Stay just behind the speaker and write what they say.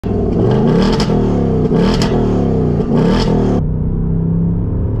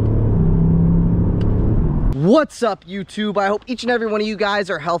What's up, YouTube? I hope each and every one of you guys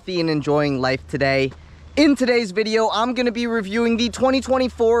are healthy and enjoying life today. In today's video, I'm going to be reviewing the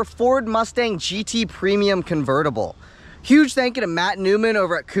 2024 Ford Mustang GT Premium Convertible. Huge thank you to Matt Newman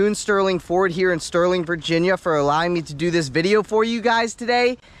over at Koons Sterling Ford here in Sterling, Virginia for allowing me to do this video for you guys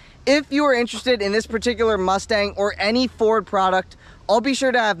today. If you are interested in this particular Mustang or any Ford product, I'll be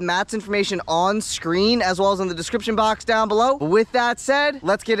sure to have Matt's information on screen as well as in the description box down below. With that said,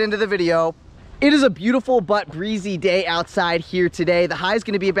 let's get into the video. It is a beautiful but breezy day outside here today. The high is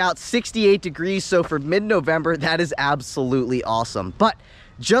going to be about 68 degrees, so for mid-November, that is absolutely awesome. But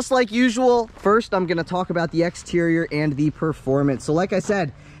just like usual, first I'm going to talk about the exterior and the performance. So like I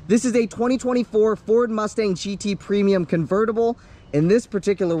said, this is a 2024 Ford Mustang GT Premium Convertible, and this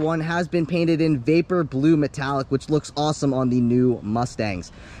particular one has been painted in Vapor Blue Metallic, which looks awesome on the new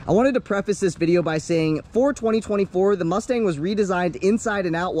Mustangs. I wanted to preface this video by saying for 2024, the Mustang was redesigned inside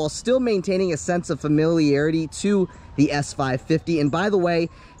and out while still maintaining a sense of familiarity to the S550. And by the way,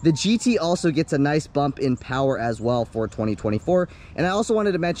 the GT also gets a nice bump in power as well for 2024. And I also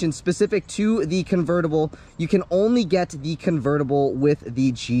wanted to mention, specific to the convertible, you can only get the convertible with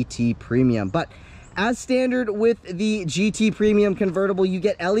the GT Premium. But as standard with the GT Premium Convertible, you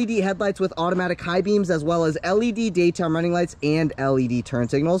get LED headlights with automatic high beams as well as LED daytime running lights and LED turn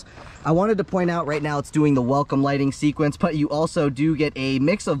signals. I wanted to point out right now it's doing the welcome lighting sequence, but you also do get a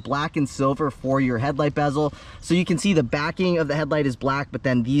mix of black and silver for your headlight bezel. So you can see the backing of the headlight is black, but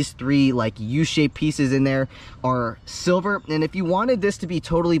then these three like U-shaped pieces in there are silver. And if you wanted this to be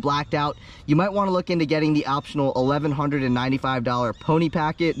totally blacked out, you might want to look into getting the optional $1,195 pony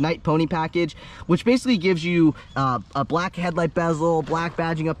packet, night pony package, which basically gives you a black headlight bezel, black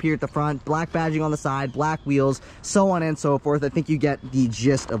badging up here at the front, black badging on the side, black wheels, so on and so forth. I think you get the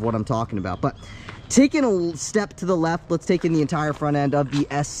gist of what I'm talking about. But taking a step to the left, let's take in the entire front end of the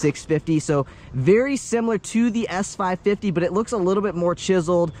S650. So very similar to the S550, but it looks a little bit more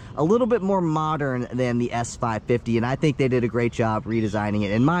chiseled, a little bit more modern than the S550, and I think they did a great job redesigning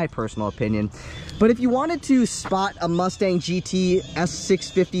it, in my personal opinion. But if you wanted to spot a Mustang GT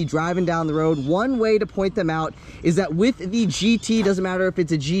S650 driving down the road, one way to point them out is that with the GT, doesn't matter if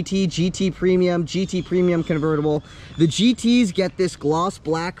it's a GT, GT Premium Convertible, the GTs get this gloss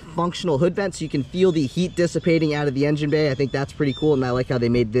black functional hood vent, so you can feel the heat dissipating out of the engine bay. I think that's pretty cool, and I like how they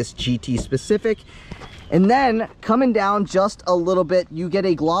made this GT specific. And then coming down just a little bit, you get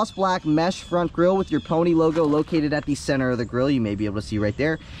a gloss black mesh front grille with your pony logo located at the center of the grille. You may be able to see right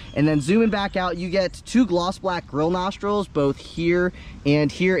there. And then zooming back out, you get two gloss black grille nostrils, both here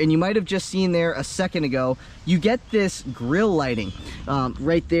and here. And you might have just seen there a second ago, you get this grille lighting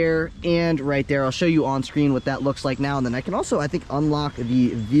right there and right there. I'll show you on screen what that looks like now. And then I can also, I think, unlock the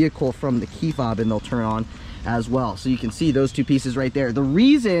vehicle from the key fob and they'll turn on as well. So you can see those two pieces right there. The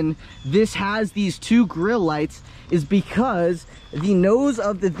reason this has these two grille lights is because the nose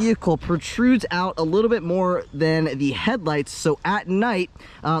of the vehicle protrudes out a little bit more than the headlights. So at night,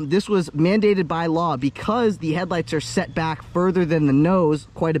 this was mandated by law because the headlights are set back further than the nose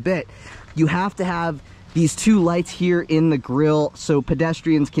quite a bit. You have to have these two lights here in the grille so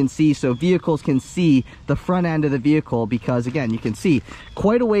pedestrians can see, so vehicles can see the front end of the vehicle, because again, you can see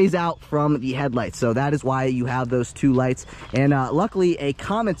quite a ways out from the headlights. So that is why you have those two lights. And luckily a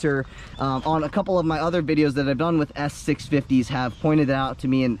commenter on a couple of my other videos that I've done with S650s have pointed it out to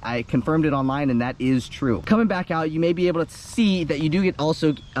me, and I confirmed it online, and that is true. Coming back out, you may be able to see that you do get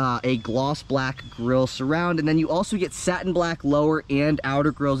also a gloss black grille surround, and then you also get satin black lower and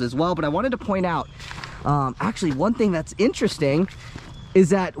outer grills as well. But I wanted to point out, actually, one thing that's interesting is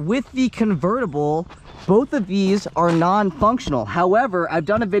that with the convertible, both of these are non-functional. However, I've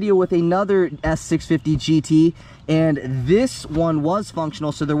done a video with another S650 GT, and this one was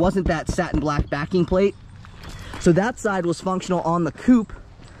functional, so there wasn't that satin black backing plate. So that side was functional on the coupe,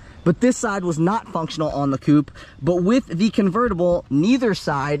 but this side was not functional on the coupe. But with the convertible, neither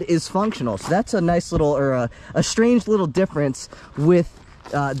side is functional. So that's a nice little, or a strange little difference with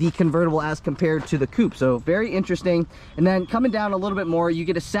the convertible as compared to the coupe. So very interesting. And then coming down a little bit more, you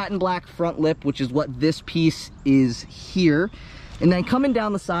get a satin black front lip, which is what this piece is here. And then coming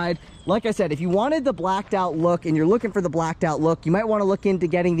down the side, like I said, if you wanted the blacked out look and you're looking for the blacked out look, you might want to look into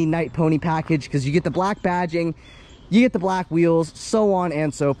getting the night pony package, because you get the black badging, you get the black wheels, so on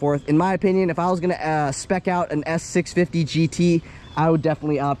and so forth. In my opinion, if I was going to spec out an S650 GT, I would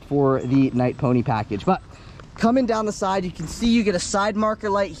definitely opt for the night pony package. But Coming down the side, you can see you get a side marker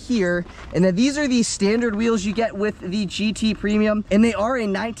light here, and then these are the standard wheels you get with the GT Premium, and they are a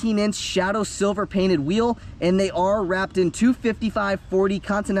 19-inch shadow silver painted wheel, and they are wrapped in 255/40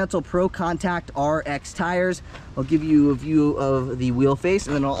 Continental Pro Contact RX tires. I'll give you a view of the wheel face,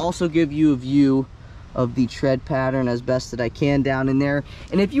 and then I'll also give you a view of the tread pattern as best that I can down in there.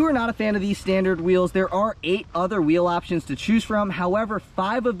 And if you are not a fan of these standard wheels, there are 8 other wheel options to choose from. However,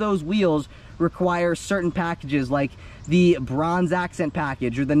 5 of those wheels require certain packages, like the bronze accent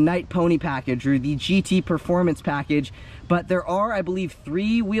package or the night pony package or the GT performance package. But there are, I believe,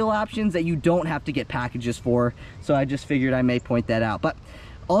 3 wheel options that you don't have to get packages for, so I just figured I may point that out. But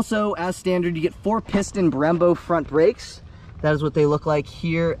also, as standard, you get 4 piston Brembo front brakes. That is what they look like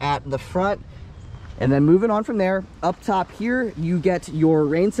here at the front. And then moving on from there, up top here, you get your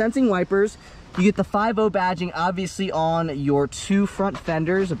rain sensing wipers. You get the 5.0 badging, obviously, on your 2 front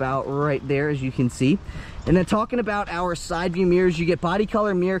fenders, about right there, as you can see. And then talking about our side view mirrors, you get body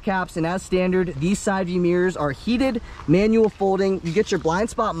color mirror caps, and as standard, these side view mirrors are heated, manual folding. You get your blind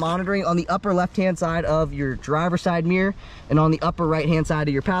spot monitoring on the upper left-hand side of your driver's side mirror and on the upper right-hand side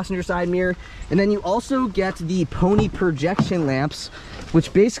of your passenger side mirror. And then you also get the pony projection lamps,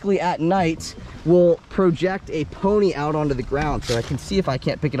 which basically at night will project a pony out onto the ground. So I can see if I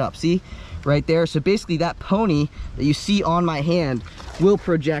can't pick it up. See? Right there. So basically that pony that you see on my hand will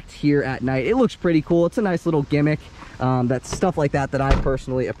project here at night. It looks pretty cool. It's a nice little gimmick. That's stuff like that that I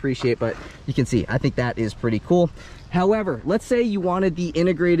personally appreciate, but you can see, I think that is pretty cool. However, let's say you wanted the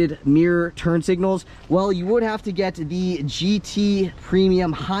integrated mirror turn signals. Well, you would have to get the GT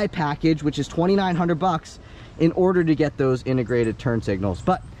Premium High package, which is $2,900 in order to get those integrated turn signals.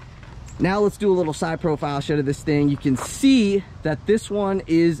 But now let's do a little side profile shot of this thing. You can see that this one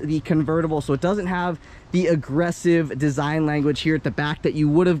is the convertible, so it doesn't have the aggressive design language here at the back that you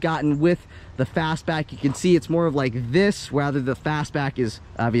would have gotten with the fastback. You can see it's more of like this, rather the fastback is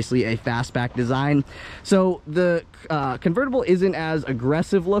obviously a fastback design. So the convertible isn't as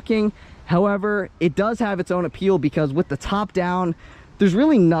aggressive looking. However, it does have its own appeal because with the top down, there's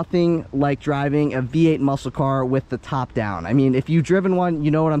really nothing like driving a V8 muscle car with the top down. I mean, if you've driven one, you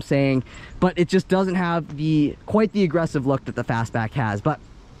know what I'm saying, but it just doesn't have quite the aggressive look that the fastback has. But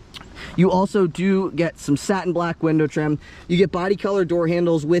you also do get some satin black window trim. You get body color door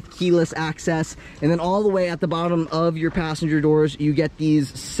handles with keyless access, and then all the way at the bottom of your passenger doors, you get these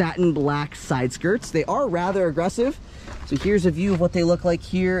satin black side skirts. They are rather aggressive. So here's a view of what they look like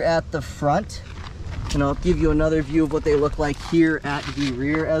here at the front. And I'll give you another view of what they look like here at the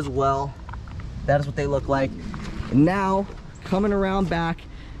rear as well. That is what they look like. And now, coming around back,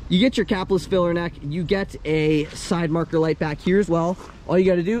 you get your capless filler neck. You get a side marker light back here as well. All you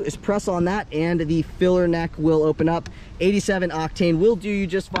got to do is press on that and the filler neck will open up. 87 octane will do you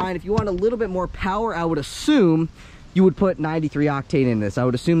just fine. If you want a little bit more power, I would assume you would put 93 octane in this. I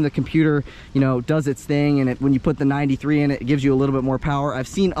would assume the computer, you know, does its thing, and when you put the 93 in it, it gives you a little bit more power. I've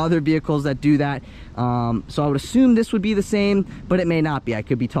seen other vehicles that do that, so I would assume this would be the same, but it may not be. I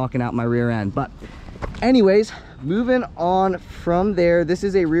could be talking out my rear end. But anyways, moving on from there, this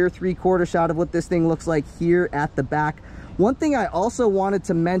is a rear 3/4 shot of what this thing looks like here at the back. One thing I also wanted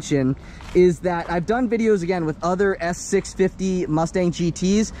to mention is that I've done videos again with other S650 Mustang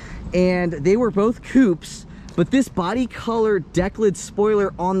GTs, and they were both coupes. But this body color deck lid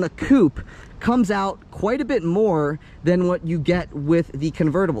spoiler on the coupe comes out quite a bit more than what you get with the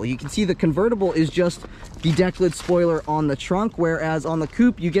convertible. You can see the convertible is just the deck lid spoiler on the trunk, whereas on the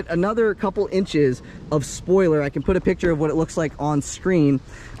coupe you get another couple inches of spoiler. I can put a picture of what it looks like on screen.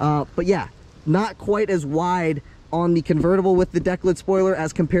 But yeah, not quite as wide on the convertible with the deck lid spoiler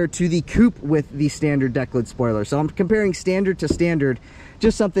as compared to the coupe with the standard deck lid spoiler. So I'm comparing standard to standard,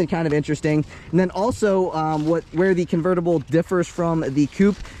 just something kind of interesting. And then also where the convertible differs from the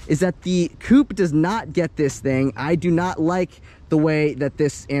coupe is that the coupe does not get this thing. I do not like the way that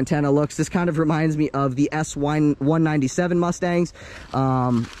this antenna looks. This kind of reminds me of the S197 Mustangs.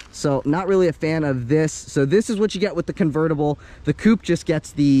 So not really a fan of this. So this is what you get with the convertible. The coupe just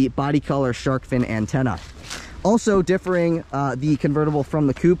gets the body color shark fin antenna. Also differing the convertible from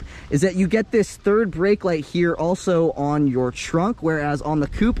the coupe is that you get this third brake light here also on your trunk, whereas on the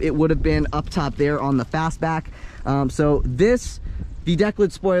coupe it would have been up top there on the fastback. So this, the deck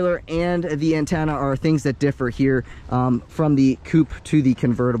lid spoiler and the antenna are things that differ here from the coupe to the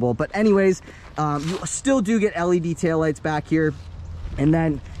convertible. But anyways, you still do get LED taillights back here. And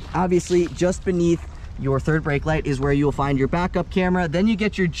then obviously just beneath your third brake light is where you'll find your backup camera. Then you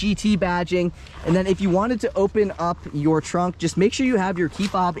get your GT badging. And then if you wanted to open up your trunk, just make sure you have your key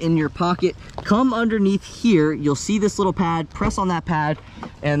fob in your pocket. Come underneath here, you'll see this little pad, press on that pad,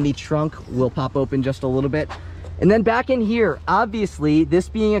 and the trunk will pop open just a little bit. And then back in here, obviously, this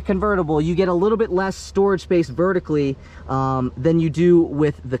being a convertible, you get a little bit less storage space vertically than you do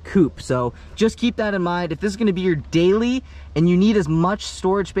with the coupe. So just keep that in mind. If this is going to be your daily and you need as much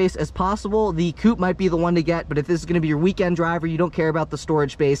storage space as possible, the coupe might be the one to get. But if this is going to be your weekend driver, you don't care about the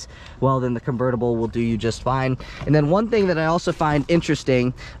storage space, well, then the convertible will do you just fine. And then one thing that I also find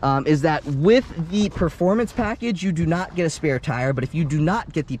interesting is that with the performance package, you do not get a spare tire. But if you do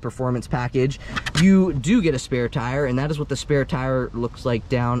not get the performance package, you do get a spare tire, and that is what the spare tire looks like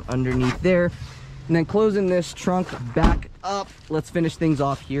down underneath there. And then closing this trunk back up, let's finish things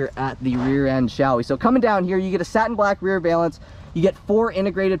off here at the rear end, shall we? So coming down here, you get a satin black rear valance. You get 4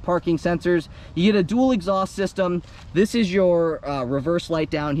 integrated parking sensors. You get a dual exhaust system. This is your reverse light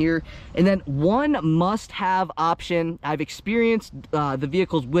down here. And then one must-have option. I've experienced the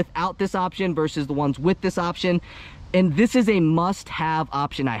vehicles without this option versus the ones with this option. And this is a must-have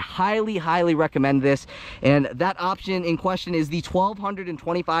option. I highly, highly recommend this. And that option in question is the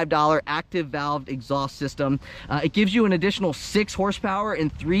 $1,225 active valved exhaust system. It gives you an additional 6 horsepower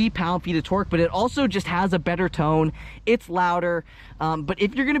and 3 pound-feet of torque, but it also just has a better tone. It's louder. But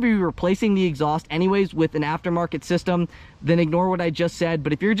if you're going to be replacing the exhaust anyways with an aftermarket system, then ignore what I just said.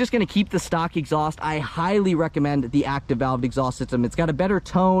 But if you're just going to keep the stock exhaust, I highly recommend the active valved exhaust system. It's got a better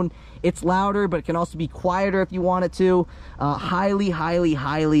tone. It's louder, but it can also be quieter if you want it to. Highly, highly,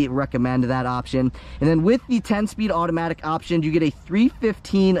 highly recommend that option. And then with the 10-speed automatic option, you get a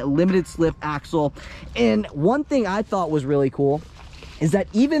 315 limited slip axle. And one thing I thought was really cool is that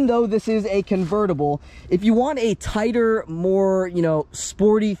even though this is a convertible, if you want a tighter, more, you know,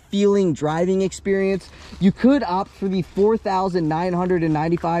 sporty feeling driving experience, you could opt for the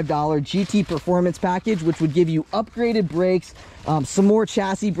 $4,995 GT Performance Package, which would give you upgraded brakes, some more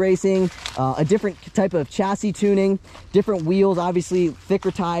chassis bracing, a different type of chassis tuning, different wheels, obviously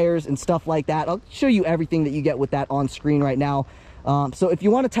thicker tires and stuff like that. I'll show you everything that you get with that on screen right now. So if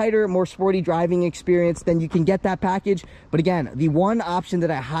you want a tighter, more sporty driving experience, then you can get that package. But again, the one option that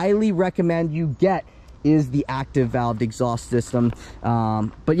I highly recommend you get is the active valved exhaust system.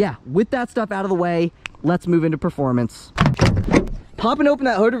 But yeah, with that stuff out of the way, let's move into performance. Popping open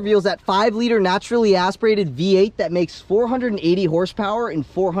that hood reveals that 5-liter naturally aspirated V8 that makes 480 horsepower and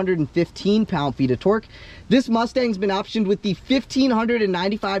 415 pound-feet of torque. This Mustang's been optioned with the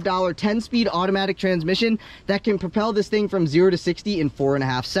 $1,595 10-speed automatic transmission that can propel this thing from 0 to 60 in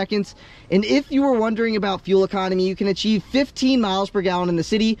 4.5 seconds. And if you were wondering about fuel economy, you can achieve 15 miles per gallon in the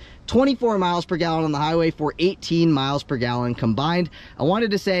city, 24 miles per gallon on the highway for 18 miles per gallon combined. I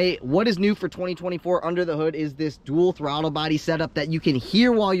wanted to say what is new for 2024 under the hood is this dual throttle body setup that you can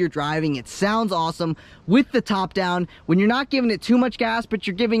hear while you're driving. It sounds awesome with the top down. When you're not giving it too much gas, but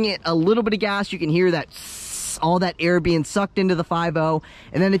you're giving it a little bit of gas, you can hear that all that air being sucked into the 5.0.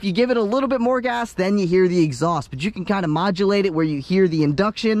 And then if you give it a little bit more gas, then you hear the exhaust. But you can kind of modulate it where you hear the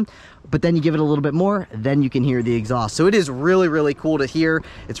induction, but then you give it a little bit more, then you can hear the exhaust. So it is really, really cool to hear.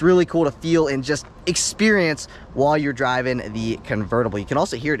 It's really cool to feel and just experience while you're driving the convertible. You can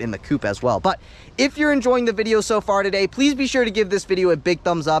also hear it in the coupe as well. But if you're enjoying the video so far today, please be sure to give this video a big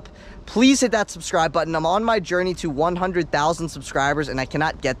thumbs up. Please hit that subscribe button. I'm on my journey to 100,000 subscribers, and I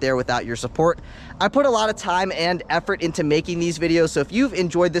cannot get there without your support. I put a lot of time and effort into making these videos, so if you've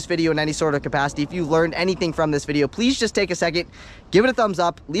enjoyed this video in any sort of capacity, if you learned anything from this video, please just take a second, give it a thumbs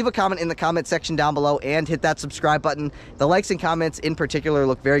up, leave a comment in the comment section down below, and hit that subscribe button. The likes and comments in particular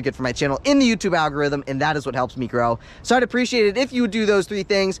look very good for my channel in the YouTube algorithm, and that is what helps me grow. So I'd appreciate it if you would do those 3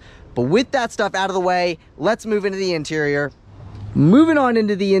 things. But with that stuff out of the way, let's move into the interior. Moving on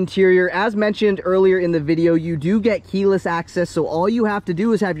into the interior, as mentioned earlier in the video, you do get keyless access, so all you have to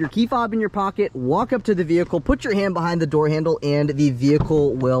do is have your key fob in your pocket, walk up to the vehicle, put your hand behind the door handle, and the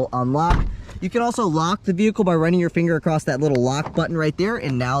vehicle will unlock. You can also lock the vehicle by running your finger across that little lock button right there,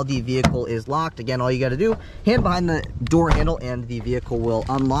 and now the vehicle is locked. Again, all you got to do, hand behind the door handle, and the vehicle will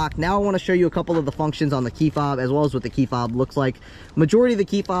unlock. Now I want to show you a couple of the functions on the key fob, as well as what the key fob looks like. Majority of the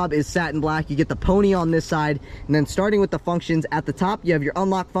key fob is satin black. You get the pony on this side, and then starting with the functions at the top, you have your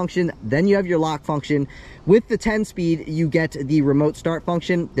unlock function, then you have your lock function. With the 10-speed, you get the remote start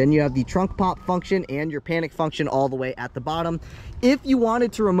function, then you have the trunk pop function, and your panic function all the way at the bottom. If you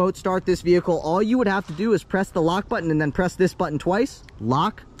wanted to remote start this vehicle, all you would have to do is press the lock button and then press this button twice.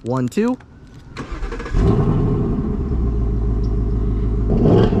 Lock, 1, 2.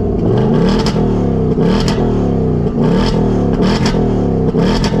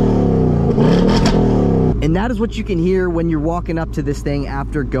 And that is what you can hear when you're walking up to this thing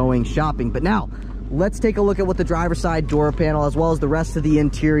after going shopping. But now, let's take a look at what the driver's side door panel, as well as the rest of the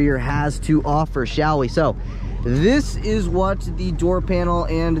interior, has to offer, shall we? So, This is what the door panel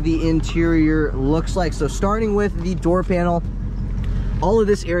and the interior looks like. So starting with the door panel, all of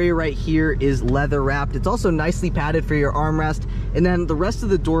this area right here is leather wrapped. It's also nicely padded for your armrest. And then the rest of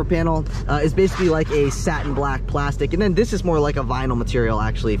the door panel is basically like a satin black plastic. And then this is more like a vinyl material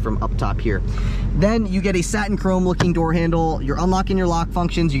actually from up top here. Then you get a satin chrome looking door handle. You're unlocking your lock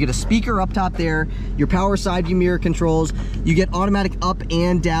functions. You get a speaker up top there, your power side view mirror controls. You get automatic up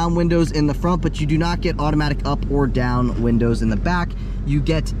and down windows in the front, but you do not get automatic up or down windows in the back. You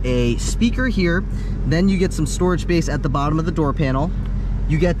get a speaker here. Then you get some storage space at the bottom of the door panel.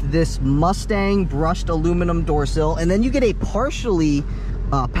 You get this Mustang brushed aluminum door sill, and then you get a partially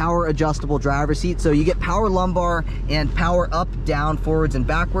power adjustable driver's seat. So you get power lumbar and power up, down, forwards, and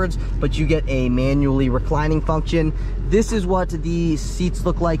backwards, but you get a manually reclining function. This is what the seats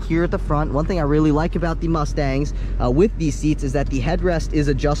look like here at the front. One thing I really like about the Mustangs with these seats is that the headrest is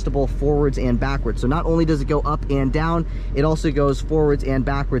adjustable forwards and backwards. So not only does it go up and down, it also goes forwards and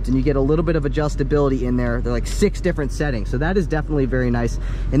backwards, and you get a little bit of adjustability in there. They're like 6 different settings. So that is definitely very nice,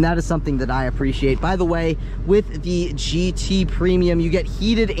 and that is something that I appreciate. By the way, with the GT Premium, you get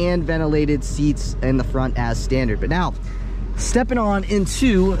heated and ventilated seats in the front as standard. But now, stepping on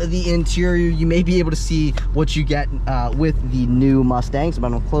into the interior, you may be able to see what you get with the new Mustangs. So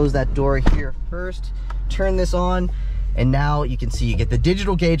I'm gonna close that door here first, turn this on, and now you can see you get the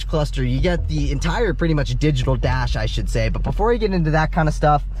digital gauge cluster. You get the entire pretty much digital dash, I should say. But before I get into that kind of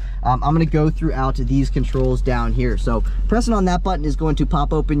stuff, I'm gonna go throughout these controls down here. So pressing on that button is going to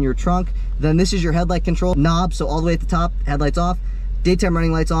pop open your trunk. Then this is your headlight control knob. So all the way at the top, headlights off. Daytime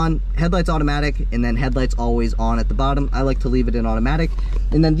running lights on, headlights automatic, and then headlights always on at the bottom. I like to leave it in automatic.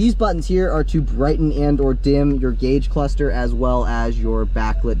 And then these buttons here are to brighten and or dim your gauge cluster, as well as your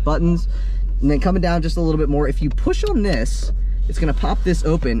backlit buttons. And then coming down just a little bit more, if you push on this, it's gonna pop this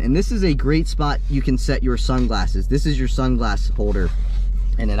open, and this is a great spot you can set your sunglasses. This is your sunglass holder,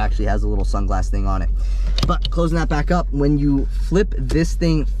 and it actually has a little sunglass thing on it. But closing that back up, when you flip this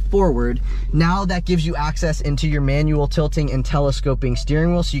thing forward, now that gives you access into your manual tilting and telescoping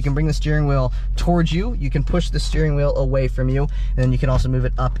steering wheel. So you can bring the steering wheel towards you, you can push the steering wheel away from you, and then you can also move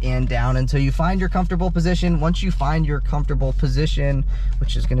it up and down until you find your comfortable position. Once you find your comfortable position,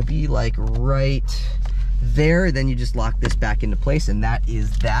 which is gonna be like right there, then you just lock this back into place, and that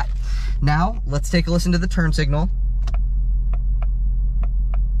is that. Now, let's take a listen to the turn signal.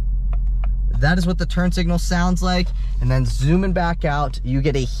 That is what the turn signal sounds like. And then zooming back out, you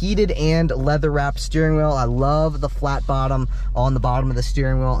get a heated and leather wrapped steering wheel. I love the flat bottom on the bottom of the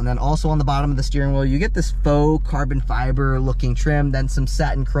steering wheel. And then also on the bottom of the steering wheel, you get this faux carbon fiber looking trim, then some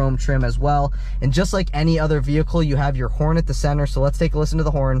satin chrome trim as well. And just like any other vehicle, you have your horn at the center. So let's take a listen to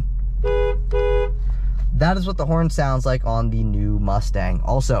the horn. That is what the horn sounds like on the new Mustang.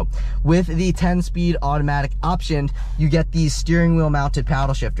 Also, with the 10-speed automatic option, you get these steering wheel mounted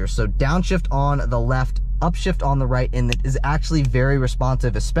paddle shifters. So downshift on the left, upshift on the right, and it is actually very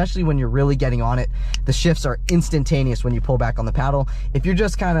responsive, especially when you're really getting on it. The shifts are instantaneous when you pull back on the paddle. If you're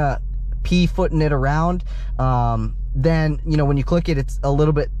just kind of pea-footing it around, then, you know, when you click it, it's a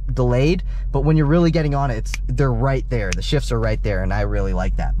little bit delayed, but when you're really getting on it, they're right there. The shifts are right there, and I really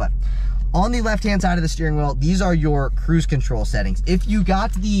like that. But on the left-hand side of the steering wheel, these are your cruise control settings. If you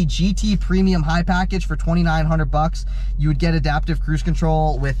got the GT Premium High Package for $2,900, you would get adaptive cruise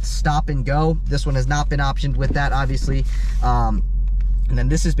control with stop and go. This one has not been optioned with that, obviously. And then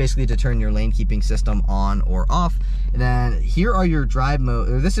this is basically to turn your lane keeping system on or off. And then here are your drive mode,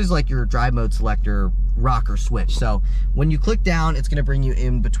 or this is like your drive mode selector rocker switch. So when you click down, it's gonna bring you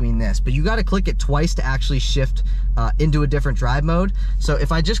in between this, but you gotta click it twice to actually shift into a different drive mode. So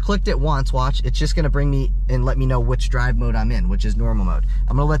if I just clicked it once, watch, it's just gonna bring me and let me know which drive mode I'm in, which is normal mode.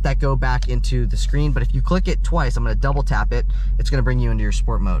 I'm gonna let that go back into the screen, but if you click it twice, I'm gonna double tap it, it's gonna bring you into your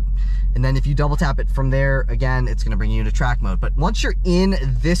sport mode. And then if you double tap it from there, again, it's gonna bring you into track mode. But once you're in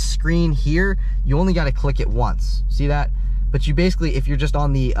this screen here, you only gotta click it once. See that? But you basically, if you're just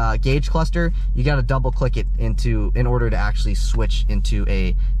on the gauge cluster, you got to double click it in order to actually switch into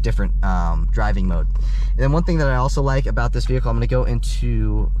a different driving mode. And then one thing that I also like about this vehicle, I'm going to go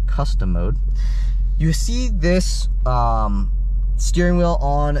into custom mode. You see this steering wheel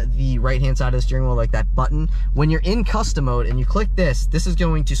on the right hand side of the steering wheel, like that button. When you're in custom mode and you click this, this is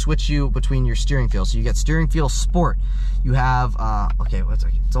going to switch you between your steering feel. So you get steering feel sport. You have okay,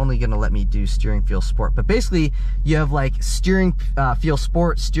 it's only gonna let me do steering feel sport, but basically you have like steering feel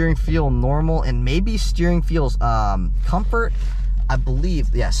sport, steering feel normal, and maybe steering feels comfort. I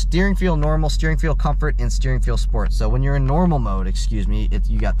believe, yeah, steering feel normal, steering feel comfort, and steering feel sport. So when you're in normal mode, excuse me,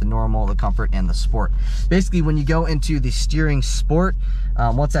 you got the normal, the comfort, and the sport. Basically, when you go into the steering sport,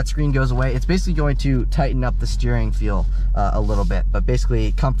 once that screen goes away, it's basically going to tighten up the steering feel a little bit. But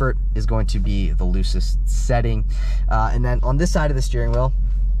basically, comfort is going to be the loosest setting. And then on this side of the steering wheel,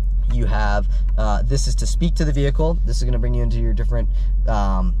 you have, this is to speak to the vehicle. This is going to bring you into your different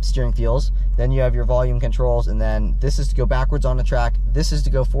steering feels. Then you have your volume controls, and then this is to go backwards on the track. This is to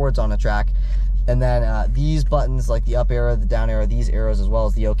go forwards on the track. And then these buttons, like the up arrow, the down arrow, these arrows, as well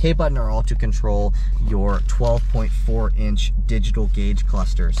as the OK button, are all to control your 12.4-inch digital gauge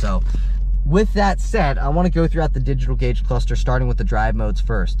cluster. So with that said, I want to go throughout the digital gauge cluster, starting with the drive modes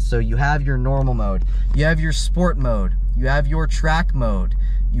first. So you have your normal mode, you have your sport mode, you have your track mode,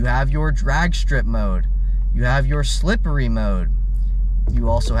 you have your drag strip mode, you have your slippery mode, you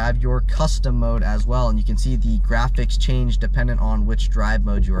also have your custom mode as well, and you can see the graphics change dependent on which drive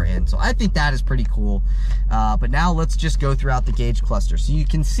mode you are in. So I think that is pretty cool. But now let's just go throughout the gauge cluster. So you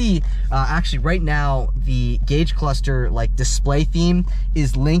can see actually right now the gauge cluster like display theme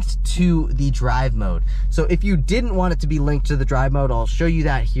is linked to the drive mode. So if you didn't want it to be linked to the drive mode, I'll show you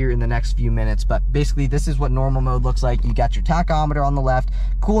that here in the next few minutes. But basically this is what normal mode looks like. You got your tachometer on the left,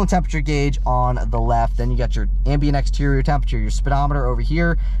 coolant temperature gauge on the left, then you got your ambient exterior temperature, your speedometer over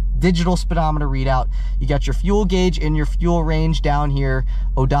here, digital speedometer readout. You got your fuel gauge and your fuel range down here,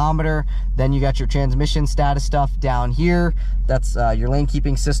 odometer. Then you got your transmission status stuff down here. That's your lane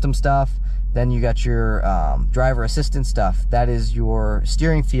keeping system stuff. Then you got your driver assistance stuff. That is your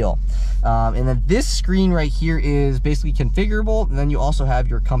steering feel. And then this screen right here is basically configurable. And then you also have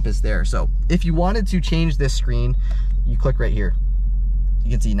your compass there. So if you wanted to change this screen, you click right here.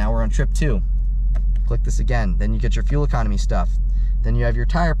 You can see now we're on trip 2. Click this again. Then you get your fuel economy stuff. Then you have your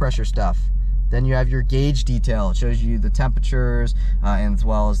tire pressure stuff. Then you have your gauge detail. It shows you the temperatures and as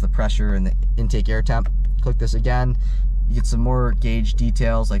well as the pressure and the intake air temp. Click this again. You get some more gauge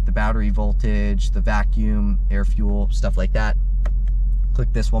details like the battery voltage, the vacuum, air fuel, stuff like that.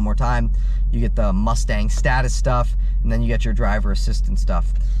 Click this one more time. You get the Mustang status stuff, and then you get your driver assistance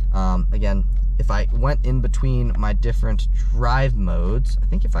stuff. Again, if I went in between my different drive modes, I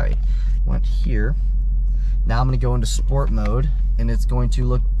think if I went here, now I'm going to go into sport mode, and it's going to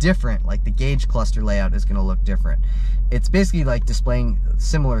look different. Like the gauge cluster layout is going to look different. It's basically like displaying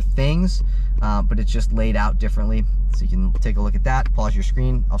similar things, but it's just laid out differently. So you can take a look at that, pause your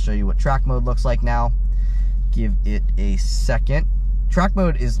screen. I'll show you what track mode looks like now. Give it a second. Track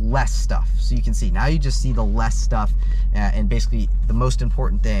mode is less stuff. So you can see, now you just see the less stuff, and basically the most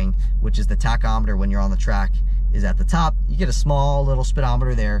important thing, which is the tachometer when you're on the track, is at the top. You get a small little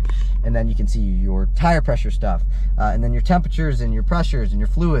speedometer there, and then you can see your tire pressure stuff, and then your temperatures and your pressures and your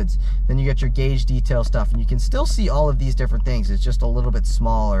fluids. Then you get your gauge detail stuff, and you can still see all of these different things. It's just a little bit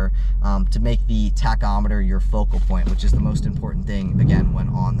smaller to make the tachometer your focal point, which is the most important thing, again, when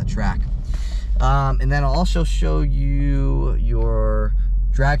on the track. And then I'll also show you your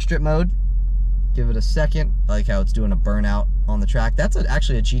drag strip mode. Give it a second. I like how it's doing a burnout on the track. That's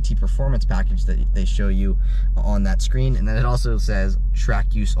actually a GT performance package that they show you on that screen. And then it also says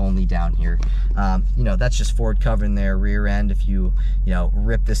track use only down here. You know, that's just forward covering their rear end if you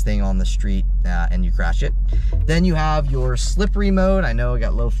rip this thing on the street and you crash it. Then you have your slippery mode. I know I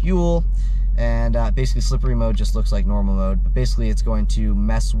got low fuel. And basically slippery mode just looks like normal mode, but basically it's going to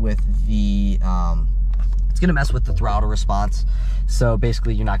mess with the throttle response. So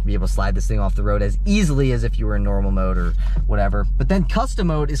basically you're not gonna be able to slide this thing off the road as easily as if you were in normal mode or whatever. But then custom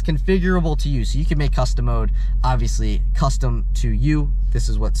mode is configurable to you. So you can make custom mode obviously custom to you. This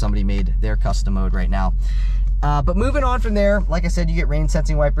is what somebody made their custom mode right now. But moving on from there, like I said, you get rain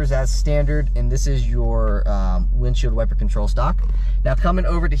sensing wipers as standard, and this is your windshield wiper control stock. Now coming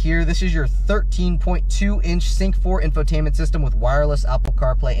over to here, this is your 13.2-inch Sync 4 infotainment system with wireless Apple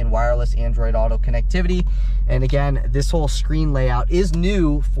CarPlay and wireless Android Auto connectivity. And again, this whole screen layout is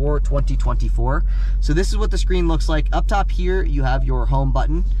new for 2024. So this is what the screen looks like. Up top here, you have your home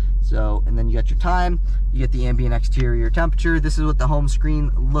button. So, and then you got your time, you get the ambient exterior temperature. This is what the home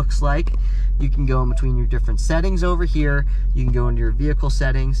screen looks like. You can go in between your different settings over here. You can go into your vehicle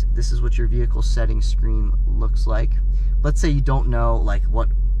settings. This is what your vehicle settings screen looks like. Let's say you don't know like what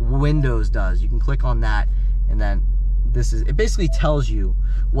Windows does. You can click on that, and then it basically tells you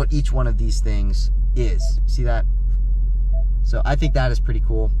what each one of these things is. See that? So I think that is pretty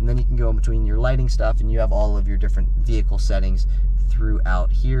cool. And then you can go in between your lighting stuff, and you have all of your different vehicle settings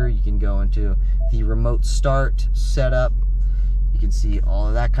throughout here. You can go into the remote start setup. You can see all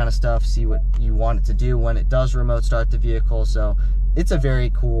of that kind of stuff, see what you want it to do when it does remote start the vehicle. So it's a very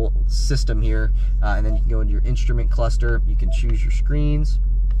cool system here. And then you can go into your instrument cluster. You can choose your screens,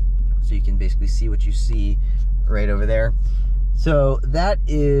 so you can basically see what you see right over there. So that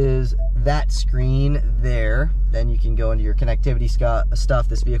is that screen there. Then you can go into your connectivity stuff.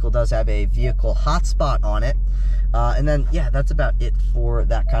 This vehicle does have a vehicle hotspot on it. And then, yeah, that's about it for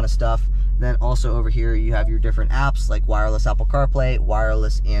that kind of stuff. Then also over here, you have your different apps like wireless Apple CarPlay,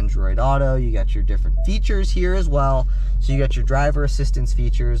 wireless Android Auto. You got your different features here as well. So you got your driver assistance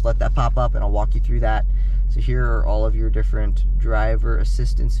features. Let that pop up and I'll walk you through that. So here are all of your different driver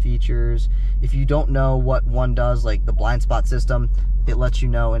assistance features. If you don't know what one does, like the blind spot system, it lets you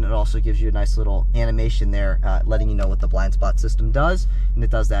know, and it also gives you a nice little animation there letting you know what the blind spot system does. And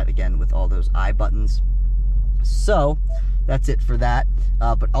it does that again with all those I buttons. So that's it for that.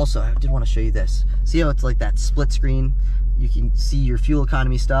 But also I did want to show you this. See how it's like that split screen? You can see your fuel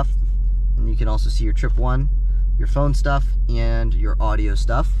economy stuff, and you can also see your trip one, your phone stuff, and your audio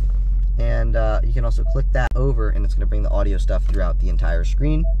stuff. And you can also click that over and it's going to bring the audio stuff throughout the entire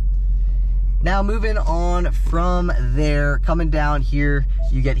screen. Now moving on from there, coming down here,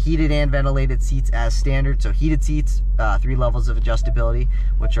 you get heated and ventilated seats as standard. So heated seats, 3 levels of adjustability,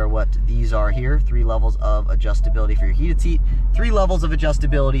 which are what these are here. 3 levels of adjustability for your heated seat, 3 levels of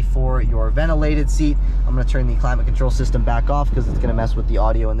adjustability for your ventilated seat. I'm going to turn the climate control system back off because it's going to mess with the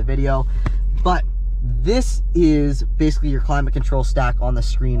audio in the video. But this is basically your climate control stack on the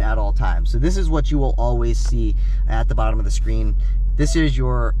screen at all times. So this is what you will always see at the bottom of the screen. This is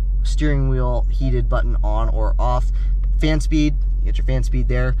your steering wheel heated button on or off. Fan speed, you get your fan speed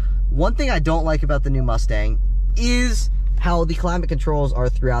there. One thing I don't like about the new Mustang is how the climate controls are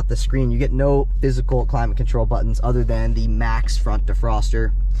throughout the screen. You get no physical climate control buttons other than the max front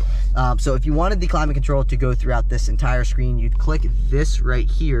defroster. So if you wanted the climate control to go throughout this entire screen, you'd click this right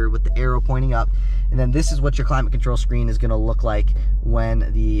here with the arrow pointing up, and then this is what your climate control screen is going to look like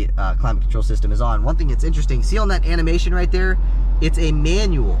when the climate control system is on. One thing that's interesting, see on that animation right there, it's a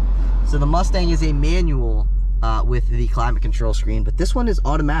manual. So the Mustang is a manual with the climate control screen, but this one is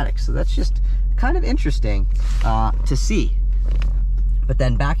automatic. So that's just kind of interesting to see. But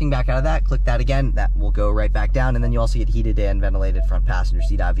then backing back out of that, click that again, that will go right back down, and then you also get heated and ventilated front passenger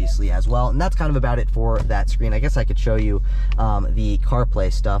seat obviously as well. And that's kind of about it for that screen. I guess I could show you the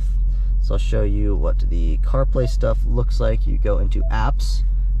CarPlay stuff. So I'll show you what the CarPlay stuff looks like. You go into apps,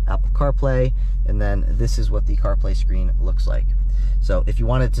 Apple CarPlay, and then this is what the CarPlay screen looks like. So if you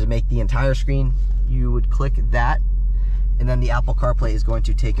wanted to make the entire screen, you would click that, and then the Apple CarPlay is going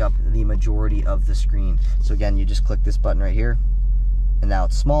to take up the majority of the screen. So again, you just click this button right here, and now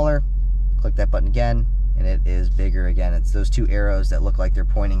it's smaller. Click that button again, and it is bigger again. It's those 2 arrows that look like they're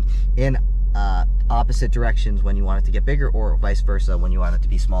pointing in opposite directions when you want it to get bigger, or vice versa when you want it to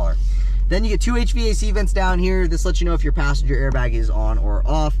be smaller. Then you get 2 HVAC vents down here. This lets you know if your passenger airbag is on or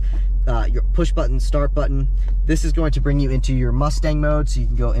off. Your push button, start button. This is going to bring you into your Mustang mode, so you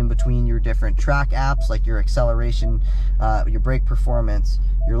can go in between your different track apps like your acceleration, your brake performance,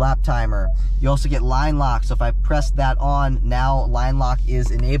 your lap timer. You also get line lock. So if I press that on, now line lock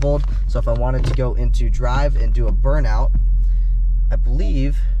is enabled. So if I wanted to go into drive and do a burnout, I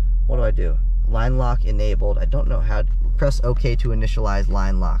believe, what do I do? Line lock enabled. I don't know how to press OK to initialize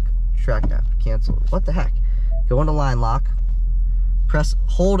line lock. Track now, cancel. What the heck? Go into line lock. Press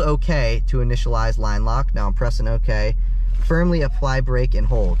hold OK to initialize line lock. Now I'm pressing OK. Firmly apply brake and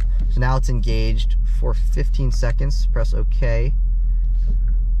hold. So now it's engaged for 15 seconds. Press OK.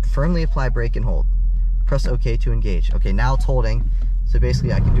 Firmly apply brake and hold. Press OK to engage. Okay, now it's holding. So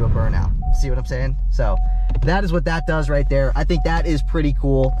basically I can do a burnout. See what I'm saying? So that is what that does right there. I think that is pretty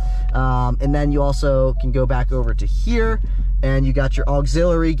cool. And then you also can go back over to here, and you got your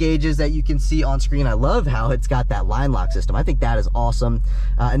auxiliary gauges that you can see on screen. I love how it's got that line lock system. I think that is awesome.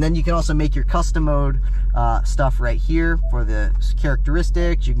 And then you can also make your custom mode stuff right here for the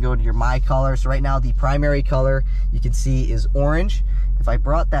characteristics. You can go into your My Color. So right now the primary color you can see is orange. If I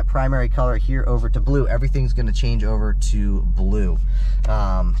brought that primary color here over to blue, everything's going to change over to blue.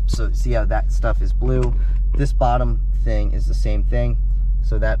 So see how that stuff is blue. This bottom thing is the same thing.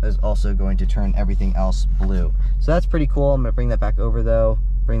 So that is also going to turn everything else blue. So that's pretty cool. I'm going to bring that back over though.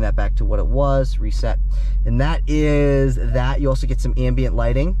 Bring that back to what it was, reset. And that is that. You also get some ambient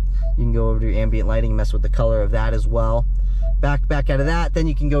lighting. You can go over to your ambient lighting and mess with the color of that as well. Back out of that, then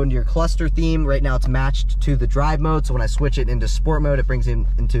you can go into your cluster theme. Right now it's matched to the drive mode, so when I switch it into sport mode, it brings it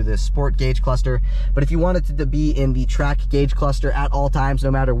into the sport gauge cluster. But if you want it to be in the track gauge cluster at all times,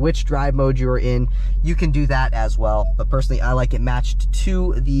 no matter which drive mode you're in, you can do that as well. But personally, I like it matched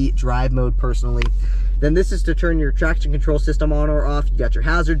to the drive mode personally. Then this is to turn your traction control system on or off. You got your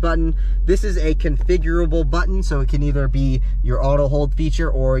hazard button. This is a configurable button, so it can either be your auto hold feature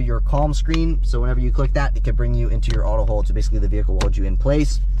or your calm screen. So whenever you click that, it can bring you into your auto hold. So basically the vehicle will hold you in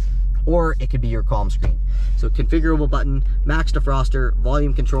place, or it could be your calm screen. So configurable button, max defroster,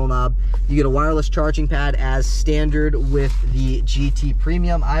 volume control knob. You get a wireless charging pad as standard with the GT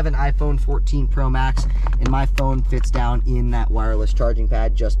Premium. I have an iPhone 14 Pro Max, and my phone fits down in that wireless charging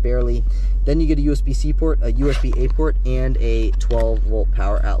pad just barely. Then you get a USB-C port, a USB-A port, and a 12-volt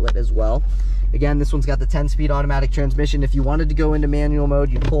power outlet as well. Again, this one's got the 10-speed automatic transmission. If you wanted to go into manual mode,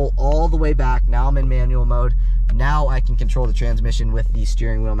 you pull all the way back. Now I'm in manual mode. Now I can control the transmission with the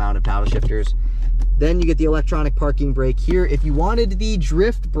steering wheel mounted paddle shifters. Then you get the electronic parking brake here. If you wanted the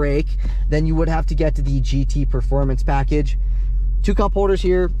drift brake, then you would have to get to the GT Performance package. 2 cup holders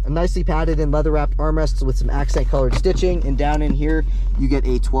here, a nicely padded and leather wrapped armrests with some accent colored stitching, and down in here you get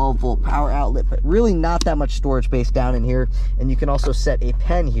a 12-volt power outlet, but really not that much storage space down in here. And you can also set a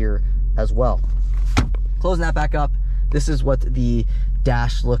pen here as well. Closing that back up, this is what the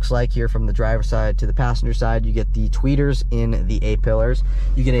dash looks like here from the driver's side to the passenger side. You get the tweeters in the A-pillars.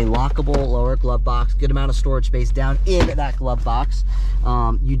 You get a lockable lower glove box, good amount of storage space down in that glove box.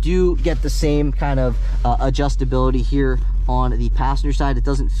 You do get the same kind of adjustability here on the passenger side. It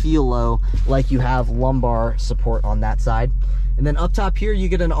doesn't feel low like you have lumbar support on that side. And then up top here, you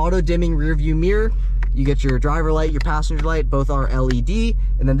get an auto dimming rear view mirror. You get your driver light, your passenger light, both are LED.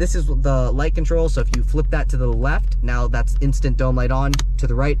 And then this is the light control. So if you flip that to the left, now that's instant dome light on. To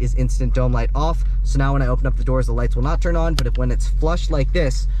the right is instant dome light off. So now when I open up the doors, the lights will not turn on. But when it's flush like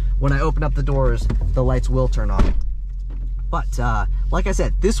this, when I open up the doors, the lights will turn on. But like I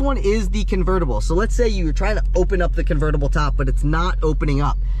said, this one is the convertible. So let's say you're trying to open up the convertible top, but it's not opening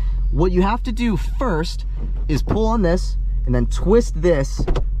up. What you have to do first is pull on this and then twist this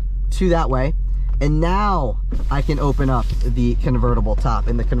to that way. And now I can open up the convertible top,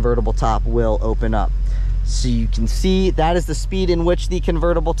 and the convertible top will open up. So you can see that is the speed in which the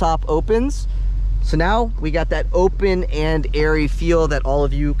convertible top opens. So now we got that open and airy feel that all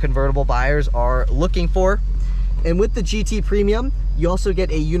of you convertible buyers are looking for. And with the GT Premium, you also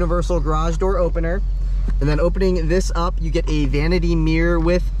get a universal garage door opener. And then opening this up, you get a vanity mirror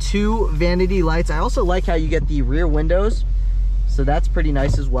with 2 vanity lights. I also like how you get the rear windows, so that's pretty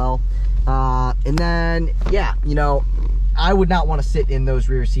nice as well. And then, yeah, you know, I would not want to sit in those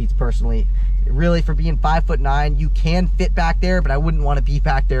rear seats personally. Really, for being 5'9", you can fit back there, but I wouldn't want to be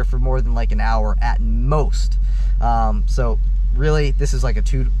back there for more than like an hour at most. So really, this is like a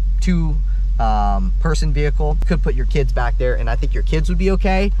two person vehicle. You could put your kids back there, and I think your kids would be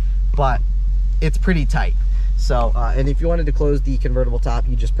okay, but it's pretty tight. So, and if you wanted to close the convertible top,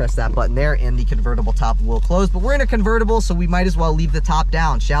 you just press that button there and the convertible top will close. But we're in a convertible, so we might as well leave the top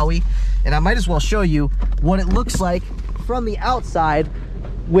down, shall we? And I might as well show you what it looks like from the outside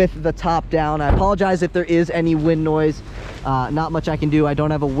with the top down. I apologize if there is any wind noise. Not much I can do. I don't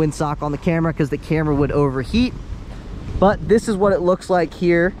have a windsock on the camera because the camera would overheat. But this is what it looks like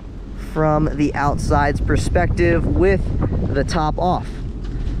here from the outside's perspective with the top off.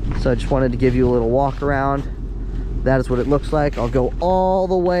 So I just wanted to give you a little walk around. That is what it looks like. I'll go all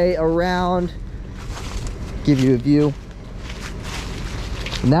the way around, give you a view.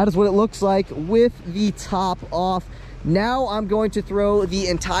 And that is what it looks like with the top off. Now I'm going to throw the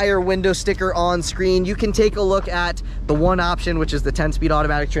entire window sticker on screen. You can take a look at the one option, which is the 10-speed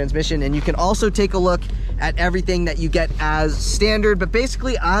automatic transmission, and you can also take a look at everything that you get as standard. But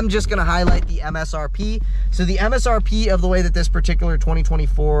basically, I'm just gonna highlight the MSRP. So the MSRP of the way that this particular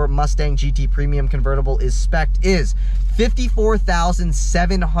 2024 Mustang GT Premium convertible is spec'd is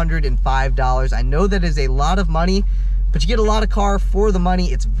 $54,705. I know that is a lot of money, but you get a lot of car for the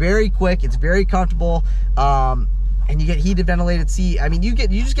money. It's very quick, it's very comfortable, and you get heated ventilated seat. I mean, you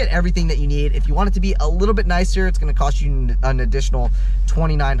just get everything that you need. If you want it to be a little bit nicer, it's going to cost you an additional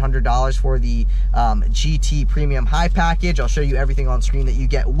 $2,900 for the GT Premium High package. I'll show you everything on screen that you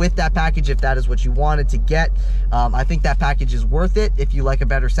get with that package if that is what you wanted to get. I think that package is worth it if you like a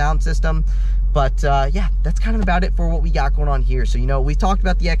better sound system. But yeah, that's kind of about it for what we got going on here. So, you know, we've talked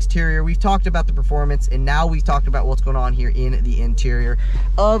about the exterior, we've talked about the performance, and now we've talked about what's going on here in the interior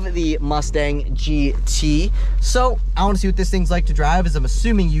of the Mustang GT. So I want to see what this thing's like to drive, as I'm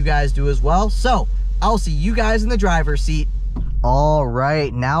assuming you guys do as well. So I'll see you guys in the driver's seat. All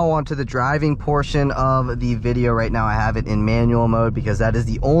right, now on to the driving portion of the video. Right now I have it in manual mode because that is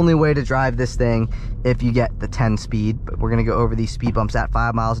the only way to drive this thing if you get the 10 speed. But we're gonna go over these speed bumps at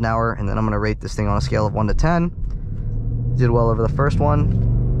 5 miles an hour, and then I'm gonna rate this thing on a scale of 1 to 10. Did well over the first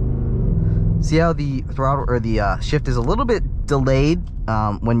one. See how the throttle or the shift is a little bit delayed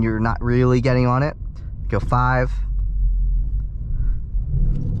when you're not really getting on it. Go 5.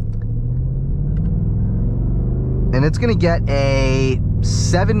 And it's gonna get a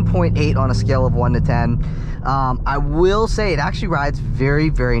 7.8 on a scale of 1 to 10. I will say it actually rides very,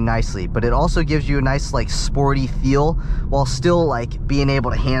 very nicely, but it also gives you a nice like sporty feel while still like being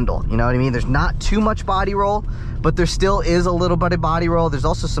able to handle, you know what I mean? There's not too much body roll, but there still is a little bit of body roll. There's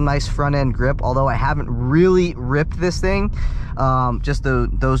also some nice front end grip, although I haven't really ripped this thing. Just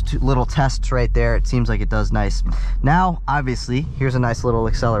those two little tests right there, it seems like it does nice. Now, obviously, here's a nice little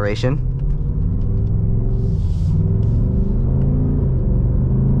acceleration.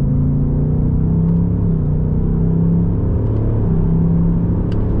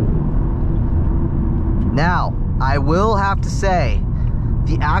 Now, I will have to say,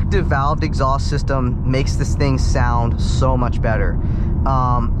 the active valved exhaust system makes this thing sound so much better.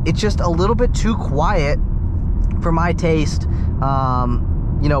 It's just a little bit too quiet for my taste,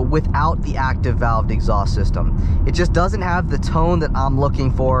 you know, without the active valved exhaust system. It just doesn't have the tone that I'm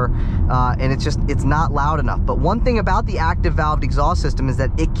looking for, and it's not loud enough. But one thing about the active valved exhaust system is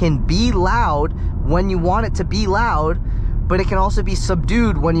that it can be loud when you want it to be loud, but it can also be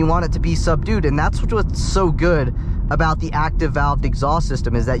subdued when you want it to be subdued. And that's what's so good about the active valved exhaust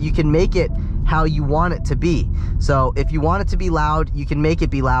system, is that you can make it how you want it to be. So if you want it to be loud, you can make it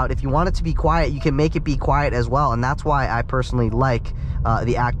be loud. If you want it to be quiet, you can make it be quiet as well. And that's why I personally like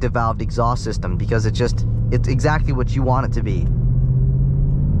the active valved exhaust system, because it's exactly what you want it to be.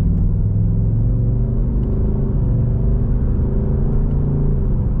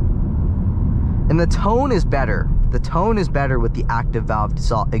 And the tone is better. The tone is better with the active valve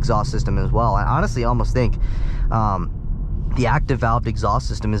exhaust system as well. I honestly almost think the active valve exhaust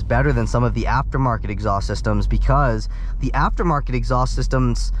system is better than some of the aftermarket exhaust systems, because the aftermarket exhaust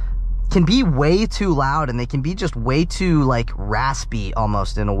systems can be way too loud, and they can be just way too like raspy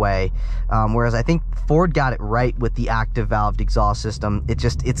almost in a way, whereas I think Ford got it right with the active valve exhaust system.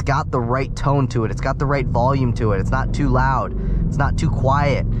 It's got the right tone to it, it's got the right volume to it, it's not too loud, it's not too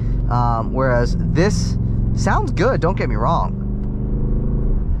quiet, whereas this sounds good, don't get me wrong,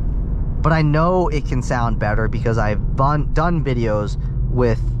 but I know it can sound better because I've done videos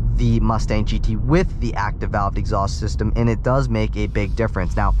with the Mustang GT with the active valve exhaust system, and it does make a big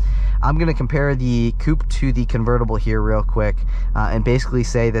difference. Now, I'm going to compare the coupe to the convertible here real quick, and basically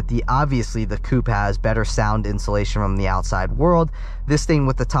say that obviously the coupe has better sound insulation from the outside world. This thing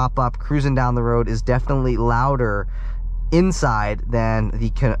with the top up cruising down the road is definitely louder inside than the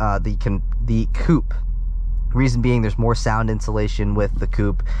coupe. Reason being, there's more sound insulation with the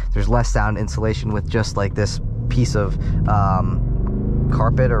coupe. There's less sound insulation with just like this piece of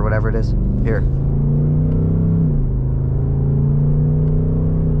carpet or whatever it is. Here.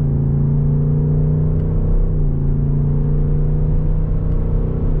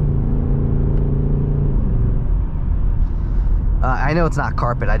 I know it's not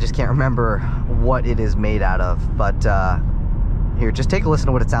carpet, I just can't remember what it is made out of, but here, just take a listen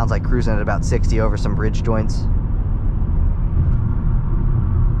to what it sounds like cruising at about 60 over some bridge joints.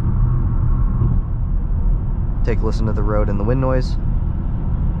 Take a listen to the road and the wind noise.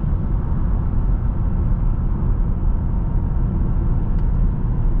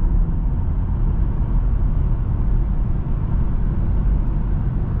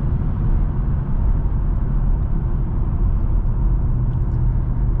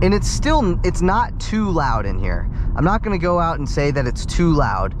 And it's not too loud in here. I'm not gonna go out and say that it's too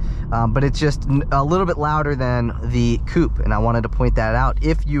loud, but it's just a little bit louder than the coupe, and I wanted to point that out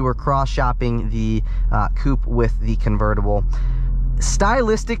if you were cross-shopping the coupe with the convertible.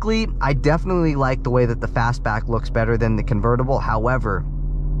 Stylistically, I definitely like the way that the fastback looks better than the convertible. However,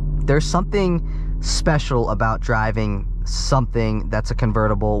 there's something special about driving something that's a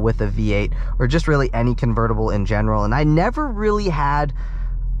convertible with a V8, or just really any convertible in general, and I never really had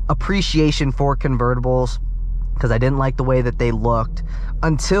appreciation for convertibles because I didn't like the way that they looked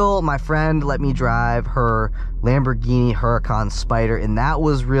until my friend let me drive her Lamborghini Huracan Spider, and that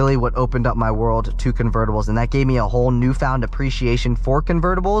was really what opened up my world to convertibles, and that gave me a whole newfound appreciation for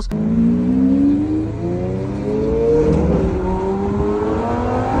convertibles.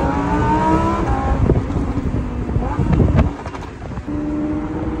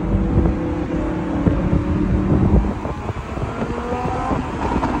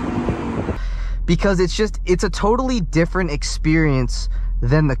 Because it's a totally different experience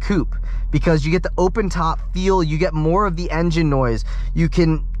than the coupe, because you get the open top feel, you get more of the engine noise,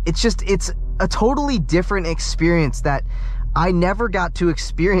 it's a totally different experience that I never got to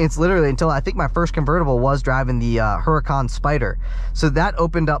experience literally until I think my first convertible was driving the Huracan Spider. So that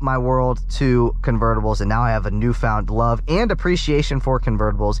opened up my world to convertibles, and now I have a newfound love and appreciation for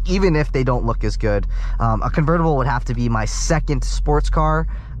convertibles, even if they don't look as good. A convertible would have to be my second sports car.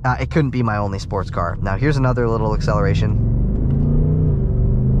 It couldn't be my only sports car. Now here's another little acceleration.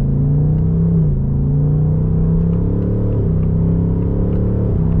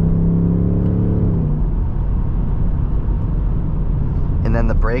 And then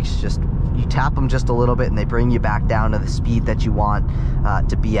the brakes, just you tap them just a little bit and they bring you back down to the speed that you want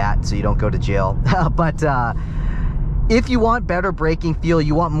to be at, so you don't go to jail. But if you want better braking feel,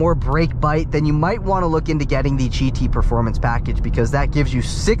 you want more brake bite, then you might want to look into getting the GT Performance package, because that gives you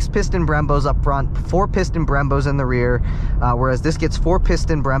 6 piston Brembos up front, 4 piston Brembos in the rear, whereas this gets 4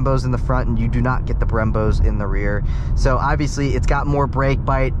 piston Brembos in the front, and you do not get the Brembos in the rear. So obviously it's got more brake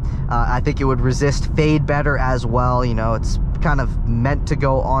bite. I think it would resist fade better as well. You know, it's kind of meant to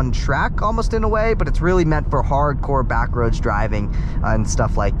go on track almost in a way, but it's really meant for hardcore backroads driving and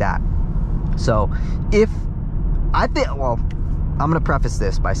stuff like that. So well, I'm going to preface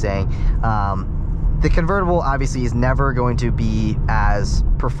this by saying the convertible obviously is never going to be as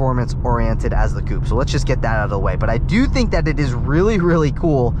performance oriented as the coupe. So let's just get that out of the way. But I do think that it is really, really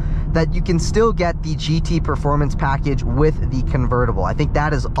cool that you can still get the GT Performance package with the convertible. I think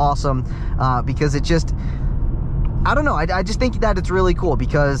that is awesome because it just, I don't know, I just think that it's really cool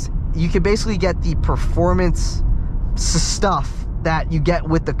because you can basically get the performance stuff that you get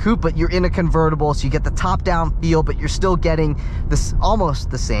with the coupe, but you're in a convertible, so you get the top-down feel, but you're still getting this almost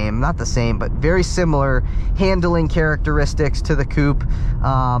the same, not the same, but very similar handling characteristics to the coupe.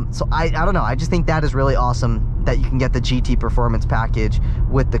 So I don't know, I just think that is really awesome that you can get the GT Performance package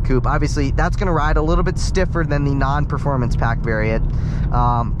with the coupe. Obviously, that's going to ride a little bit stiffer than the non-performance pack variant,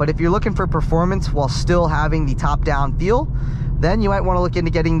 but if you're looking for performance while still having the top-down feel, then you might want to look into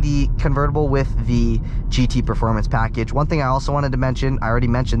getting the convertible with the GT Performance package. One thing I also wanted to mention, I already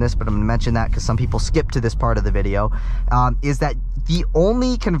mentioned this, but I'm going to mention that because some people skip to this part of the video, is that the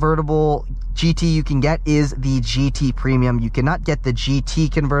only convertible GT you can get is the GT Premium. You cannot get the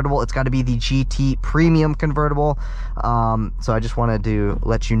GT convertible. It's got to be the GT Premium convertible. So I just wanted to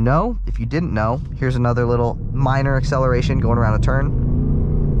let you know, if you didn't know. Here's another little minor acceleration going around a turn.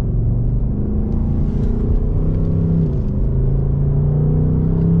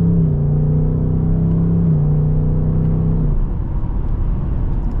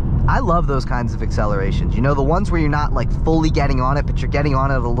 I love those kinds of accelerations. You know, the ones where you're not like fully getting on it, but you're getting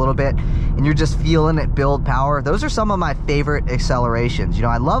on it a little bit and you're just feeling it build power. Those are some of my favorite accelerations. You know,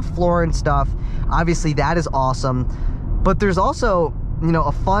 I love flooring stuff. Obviously that is awesome, but there's also, you know,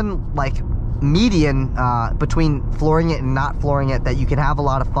 a fun like median between flooring it and not flooring it that you can have a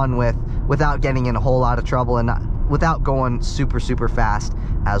lot of fun with without getting in a whole lot of trouble and without going super fast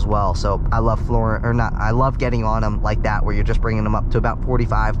as well. So I love I love getting on them like that, where you're just bringing them up to about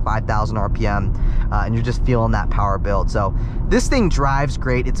 5,000 RPM and you're just feeling that power build. So this thing drives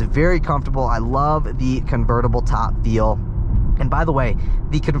great. It's very comfortable. I love the convertible top feel. And by the way,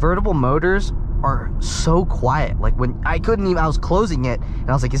 the convertible motors are so quiet. Like when I was closing it and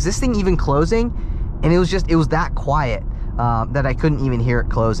I was like, is this thing even closing? And it was that quiet that I couldn't even hear it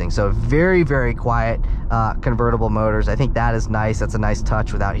closing. So very quiet convertible motors. I think that is nice. That's a nice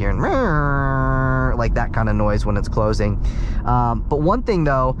touch without hearing like that kind of noise when it's closing. But one thing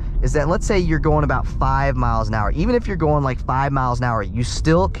though is that, let's say you're going about 5 miles an hour. Even if you're going like 5 miles an hour, you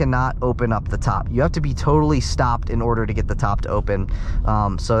still cannot open up the top. You have to be totally stopped in order to get the top to open.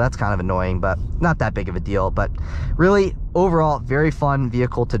 So that's kind of annoying, but not that big of a deal. But really, overall, very fun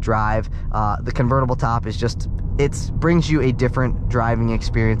vehicle to drive. The convertible top is just, it brings you a different driving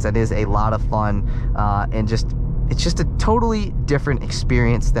experience that is a lot of fun, and it's just a totally different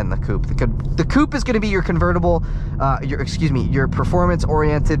experience than the coupe. The coupe is going to be your convertible, your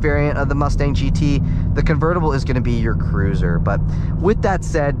performance-oriented variant of the Mustang GT. The convertible is going to be your cruiser. But with that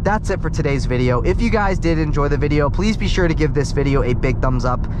said, that's it for today's video. If you guys did enjoy the video, please be sure to give this video a big thumbs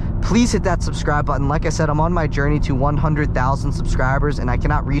up. Please hit that subscribe button. Like I said, I'm on my journey to 100,000 subscribers, and I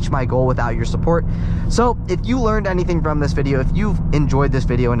cannot reach my goal without your support. So if you learned anything from this video, if you've enjoyed this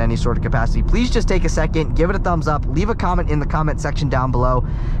video in any sort of capacity, please just take a second, give it a thumbs up, leave a comment in the comment section down below,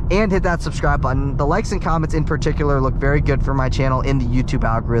 and hit that subscribe button. The likes and comments in particular look very good for my channel in the YouTube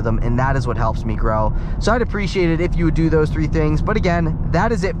algorithm, and that is what helps me grow. So I'd appreciate it if you would do those 3 things. But again,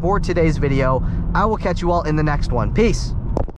 that is it for today's video. I will catch you all in the next one. Peace.